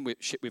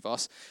relationship with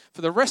us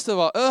for the rest of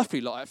our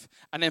earthly life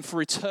and then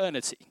for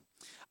eternity.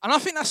 And I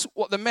think that's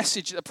what the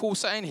message that Paul's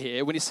saying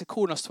here when he's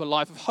calling us to a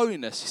life of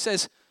holiness. He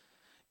says,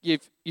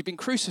 You've been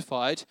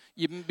crucified,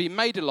 you've been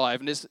made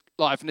alive, and there's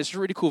a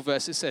really cool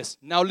verse that says,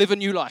 now live a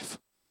new life.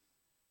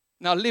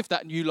 Now live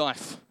that new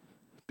life.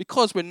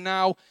 Because we're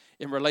now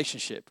in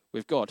relationship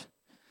with God.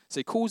 So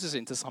he calls us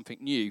into something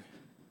new.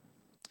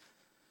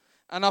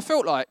 And I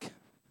felt like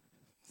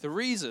the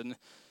reason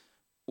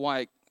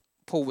why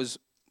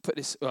God put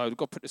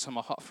this on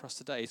my heart for us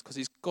today is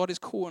because God is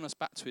calling us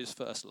back to his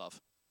first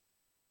love.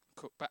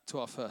 Back to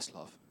our first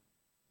love.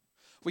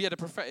 We had a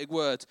prophetic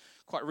word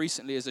quite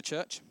recently as a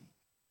church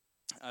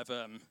of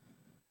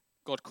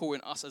God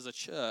calling us as a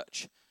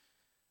church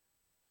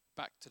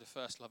back to the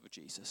first love of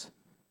Jesus.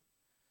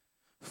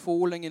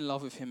 Falling in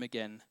love with him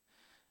again.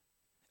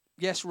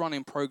 Yes,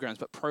 running programs,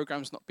 but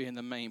programs not being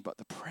the main, but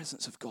the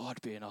presence of God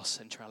being our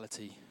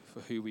centrality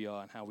for who we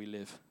are and how we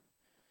live.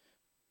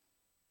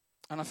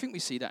 And I think we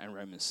see that in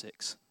Romans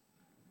 6.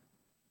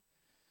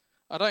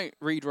 I don't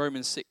read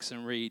Romans 6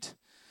 and read,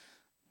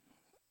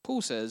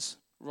 Paul says,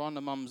 run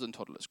a mums and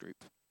toddlers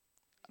group.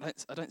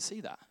 I don't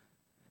see that.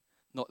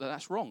 Not that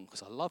that's wrong,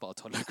 because I love our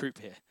toddler group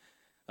here.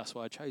 That's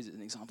why I chose it as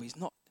an example.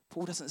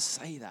 Paul doesn't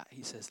say that.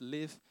 He says,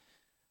 live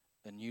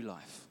a new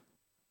life.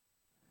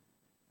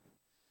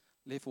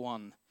 Live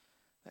one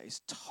that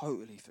is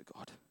totally for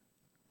God.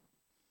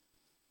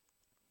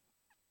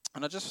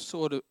 And I just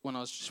saw that when I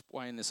was just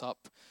weighing this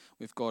up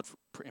with God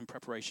in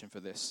preparation for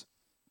this,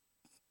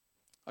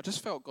 I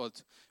just felt God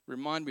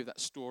remind me of that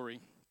story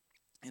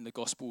in the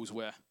Gospels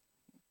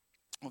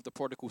of the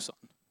prodigal son.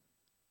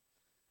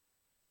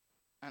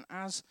 And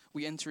as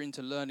we enter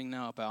into learning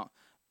now about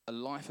a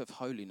life of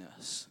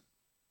holiness,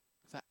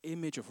 that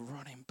image of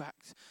running back,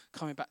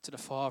 coming back to the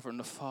Father and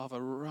the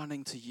Father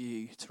running to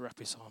you to wrap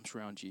his arms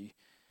around you,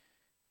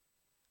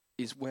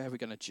 is where we're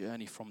going to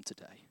journey from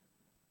today.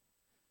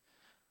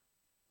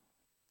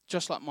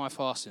 Just like my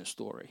fasting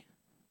story.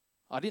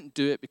 I didn't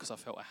do it because I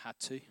felt I had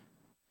to.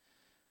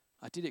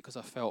 I did it because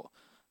I felt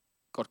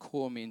God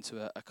called me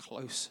into a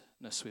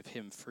closeness with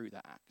him through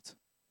that act.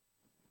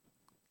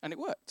 And it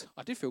worked.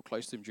 I did feel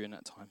close to him during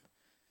that time.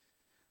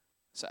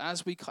 So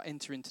as we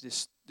enter into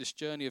this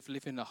journey of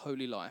living a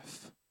holy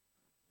life,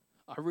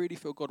 I really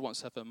feel God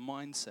wants to have a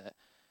mindset.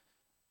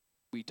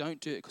 We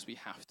don't do it because we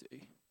have to.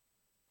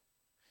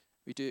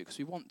 We do it because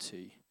we want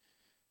to.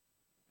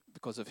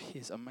 Because of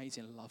his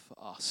amazing love for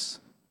us.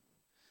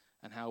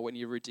 And how when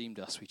he redeemed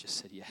us, we just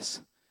said,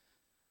 yes.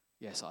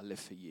 Yes, I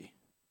live for you.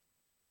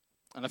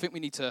 And I think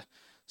we need to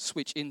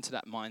switch into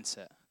that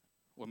mindset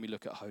when we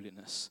look at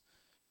holiness.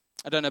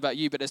 I don't know about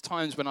you, but there's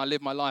times when I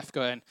live my life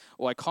going,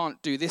 I can't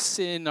do this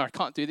sin, or I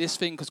can't do this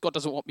thing because God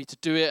doesn't want me to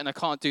do it, and I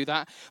can't do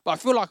that. But I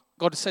feel like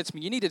God has said to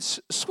me, you need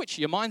to switch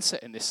your mindset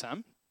in this,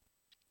 Sam.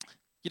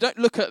 You don't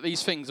look at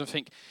these things and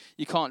think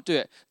you can't do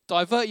it.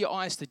 Divert your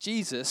eyes to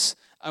Jesus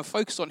and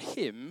focus on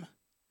him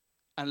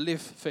and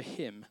live for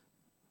him.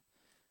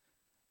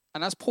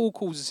 And as Paul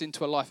calls us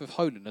into a life of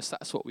holiness,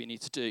 that's what we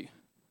need to do.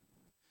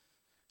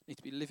 We need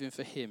to be living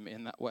for him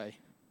in that way.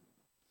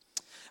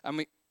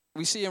 And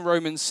we see in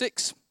Romans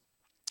 6,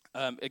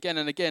 again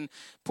and again,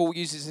 Paul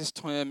uses this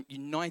term,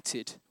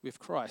 united with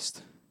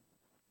Christ.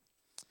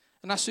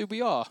 And that's who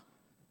we are.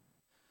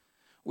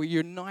 We're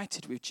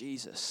united with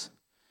Jesus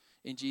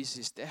in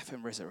Jesus' death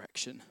and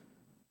resurrection.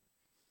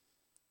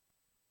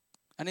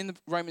 And in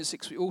Romans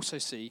 6, we also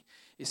see,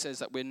 it says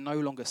that we're no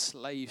longer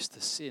slaves to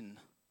sin.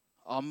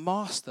 Our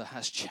master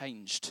has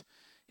changed.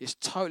 It's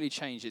totally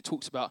changed. It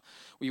talks about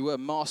we were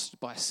mastered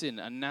by sin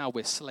and now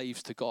we're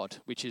slaves to God,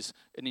 which is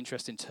an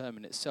interesting term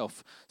in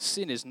itself.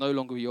 Sin is no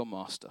longer your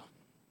master.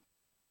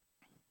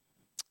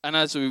 And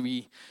as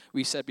we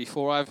said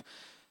before,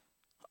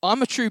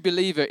 I'm a true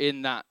believer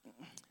in that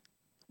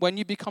when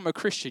you become a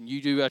Christian,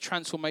 you do a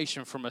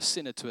transformation from a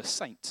sinner to a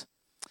saint.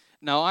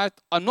 Now,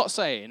 I'm not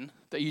saying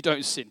that you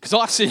don't sin, because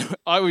I sin.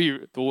 I would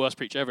be the worst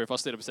preacher ever if I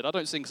stood up and said, I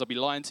don't sin because I'd be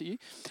lying to you.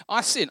 I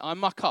sin, I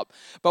muck up.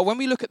 But when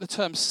we look at the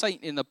term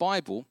saint in the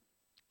Bible,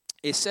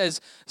 it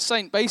says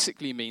saint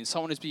basically means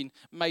someone who's been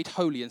made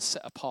holy and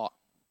set apart.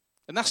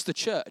 And that's the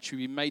church,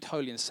 we've been made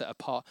holy and set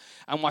apart.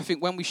 And I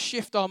think when we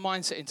shift our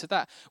mindset into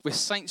that, we're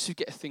saints who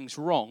get things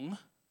wrong,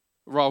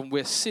 rather than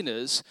we're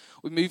sinners.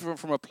 We move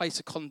from a place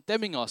of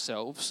condemning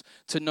ourselves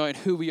to knowing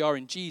who we are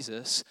in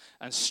Jesus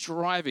and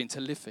striving to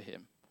live for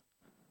him.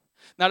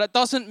 Now, that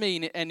doesn't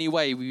mean in any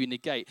way we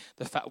negate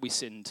the fact we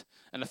sinned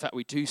and the fact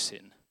we do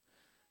sin.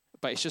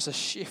 But it's just a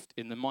shift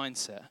in the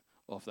mindset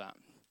of that.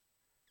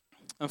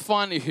 And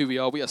finally, who we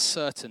are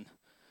certain.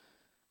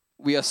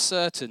 We are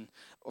certain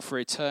for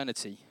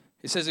eternity.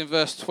 It says in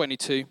verse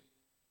 22,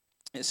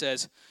 it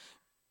says,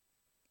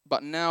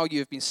 "But now you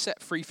have been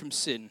set free from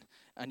sin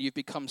and you've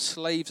become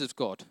slaves of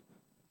God.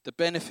 The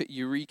benefit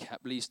you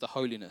recap leads to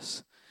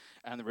holiness,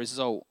 and the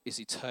result is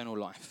eternal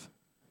life."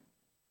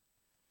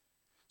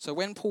 So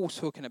when Paul's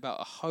talking about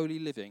a holy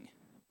living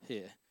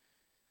here,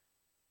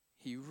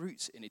 he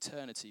roots in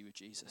eternity with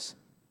Jesus.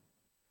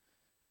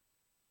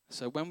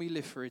 So when we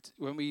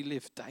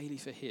live daily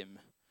for him,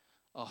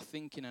 our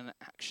thinking and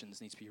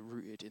actions need to be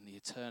rooted in the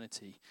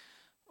eternity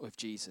of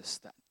Jesus,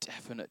 that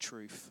definite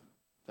truth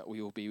that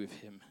we will be with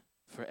him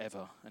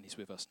forever, and he's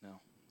with us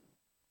now.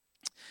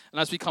 And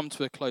as we come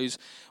to a close,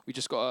 we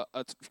just got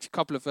a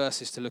couple of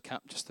verses to look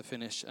at just to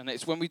finish. And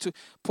it's when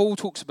Paul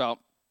talks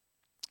about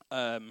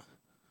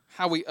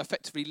how we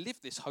effectively live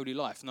this holy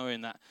life,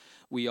 knowing that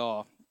we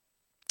are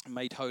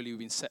made holy, we've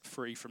been set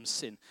free from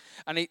sin.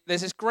 And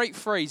there's this great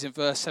phrase in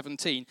verse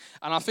 17,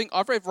 and I think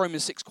I've read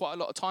Romans 6 quite a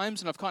lot of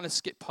times, and I've kind of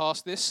skipped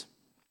past this.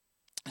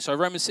 So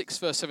Romans 6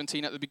 verse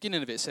 17, at the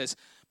beginning of it says,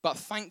 "But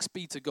thanks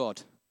be to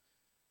God."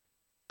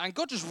 And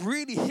God just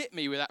really hit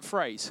me with that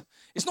phrase.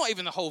 It's not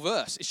even the whole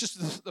verse. It's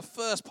just the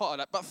first part of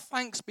that. But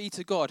thanks be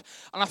to God.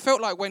 And I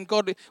felt like when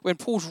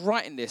Paul's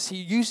writing this,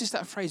 he uses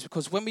that phrase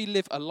because when we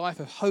live a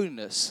life of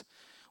holiness,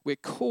 we're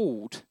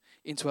called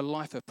into a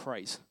life of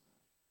praise.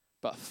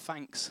 But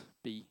thanks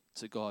be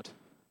to God.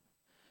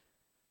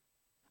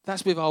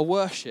 That's with our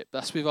worship.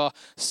 That's with our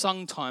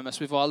sung time.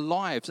 That's with our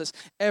lives. That's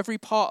every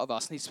part of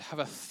us needs to have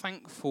a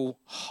thankful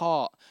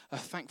heart. A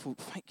thankful,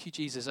 thank you,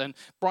 Jesus. And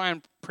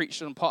Brian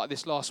preached on part of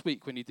this last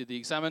week when he did the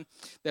examine.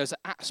 There's an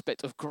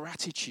aspect of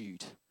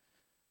gratitude.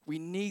 We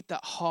need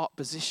that heart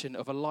position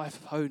of a life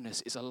of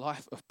holiness. It's a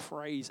life of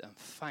praise and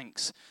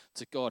thanks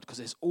to God because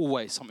there's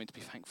always something to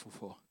be thankful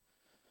for.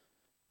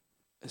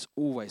 There's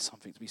always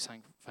something to be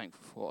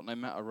thankful for, no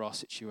matter our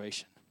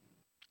situation.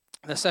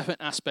 The second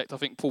aspect I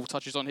think Paul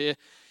touches on here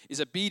is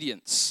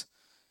obedience.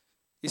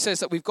 He says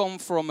that we've gone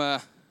from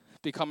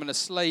becoming a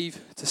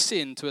slave to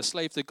sin to a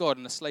slave to God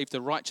and a slave to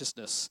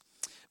righteousness.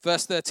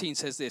 Verse 13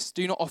 says this,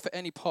 "Do not offer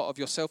any part of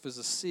yourself as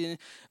a sin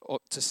or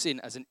to sin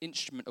as an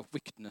instrument of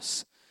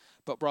wickedness,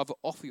 but rather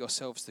offer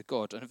yourselves to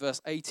God." And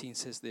verse 18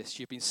 says this,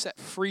 "You've been set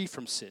free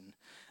from sin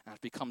and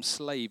have become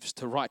slaves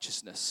to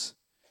righteousness."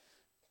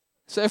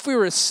 So if we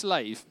were a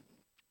slave,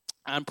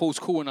 and Paul's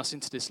calling us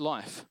into this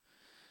life,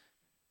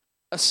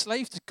 a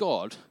slave to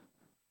God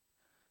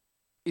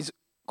is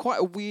quite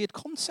a weird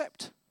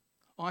concept,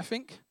 I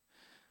think.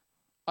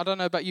 I don't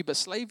know about you, but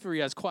slavery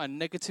has quite a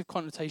negative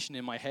connotation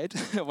in my head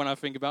when I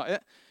think about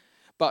it.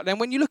 But then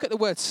when you look at the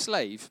word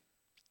slave,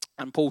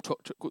 and Paul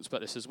talks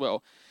about this as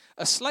well,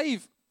 a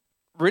slave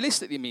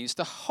realistically means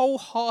to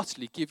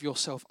wholeheartedly give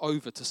yourself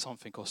over to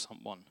something or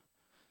someone.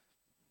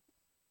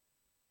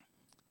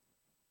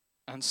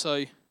 And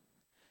so,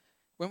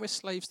 when we're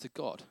slaves to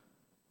God,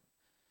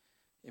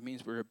 it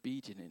means we're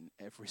obedient in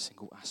every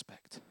single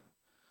aspect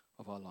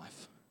of our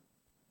life.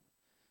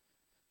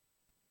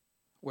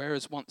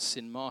 Whereas once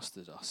sin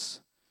mastered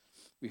us,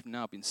 we've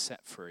now been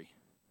set free.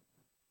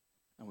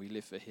 And we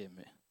live for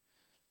him.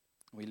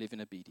 We live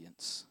in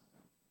obedience.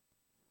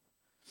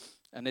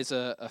 And there's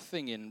a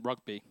thing in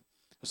rugby,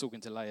 I was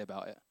talking to Leigh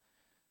about it,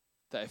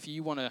 that if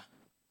you want to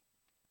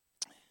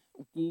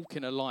walk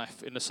in a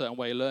life in a certain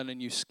way, learn a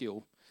new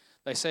skill,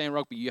 they say in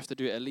rugby you have to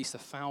do it at least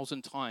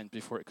 1,000 times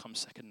before it becomes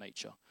second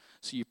nature.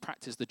 So you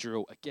practice the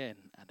drill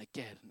again and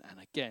again and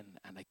again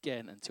and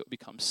again until it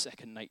becomes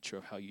second nature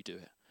of how you do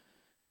it.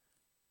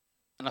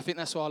 And I think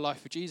that's what our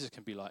life with Jesus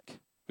can be like.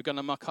 We're going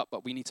to muck up,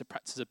 but we need to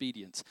practice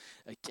obedience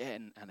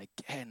again and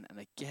again and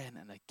again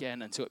and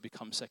again until it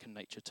becomes second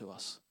nature to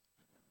us.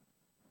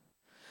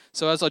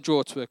 So as I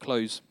draw to a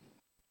close,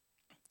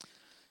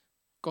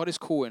 God is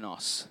calling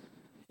us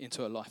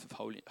into a life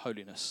of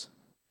holiness.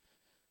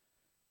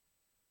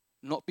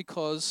 Not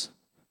because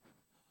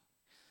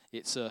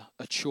it's a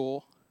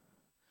chore.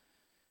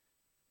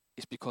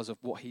 It's because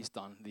of what he's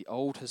done. The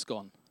old has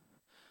gone.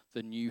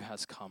 The new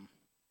has come.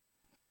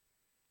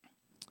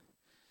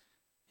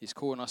 He's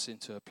calling us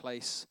into a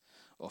place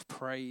of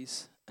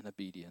praise and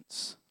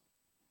obedience.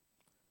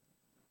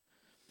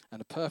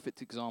 And a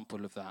perfect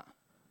example of that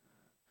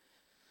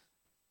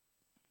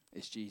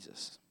is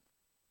Jesus.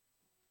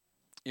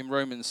 In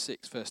Romans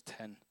 6 verse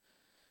 10,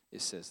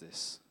 it says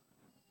this.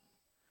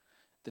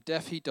 "The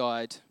death he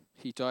died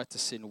to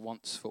sin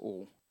once for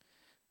all,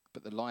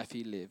 but the life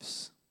he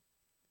lives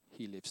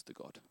to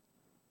God."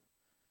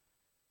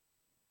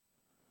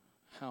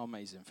 How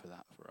amazing for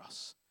that for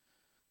us.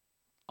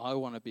 I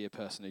want to be a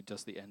person who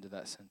does the end of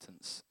that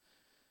sentence.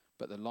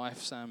 But the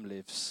life Sam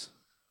lives,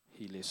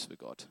 he lives for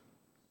God.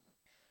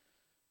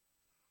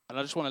 And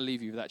I just want to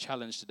leave you with that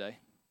challenge today.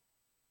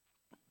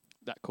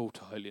 That call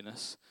to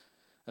holiness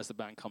as the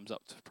band comes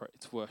up to pray,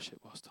 to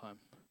worship last time.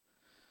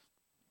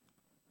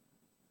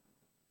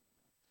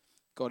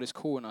 God is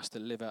calling us to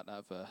live out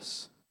that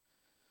verse.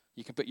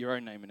 You can put your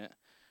own name in it.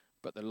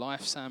 But the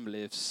life Sam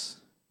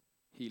lives,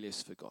 he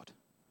lives for God.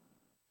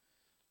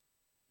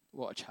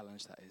 What a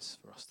challenge that is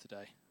for us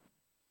today.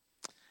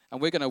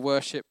 And we're going to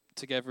worship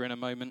together in a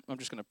moment. I'm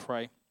just going to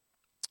pray.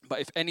 But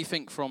if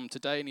anything from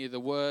today, any of the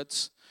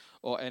words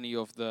or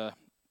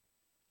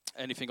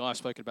anything I've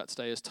spoken about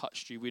today has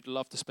touched you, we'd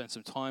love to spend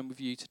some time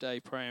with you today,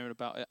 praying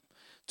about it,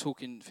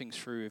 talking things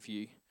through with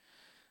you.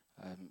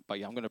 But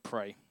yeah, I'm going to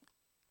pray,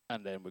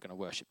 and then we're going to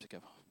worship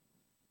together.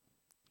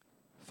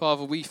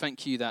 Father, we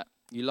thank you that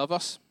you love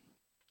us.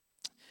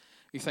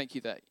 We thank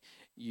you that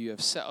you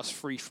have set us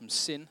free from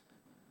sin.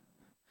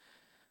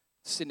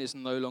 Sin is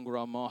no longer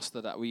our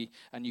master,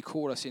 and you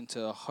call us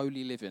into a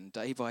holy living,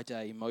 day by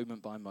day,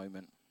 moment by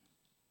moment.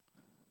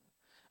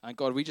 And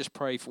God, we just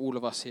pray for all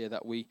of us here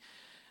that we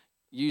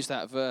use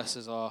that verse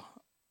as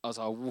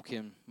our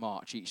walking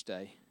march each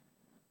day.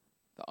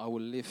 That I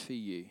will live for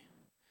you.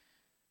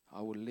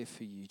 I will live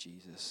for you,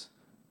 Jesus.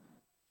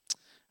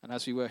 And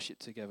as we worship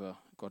together,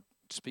 God,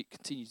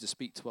 continue to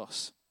speak to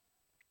us.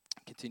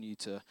 Continue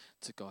to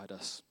guide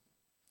us.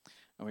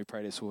 And we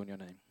pray this all in your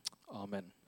name. Amen.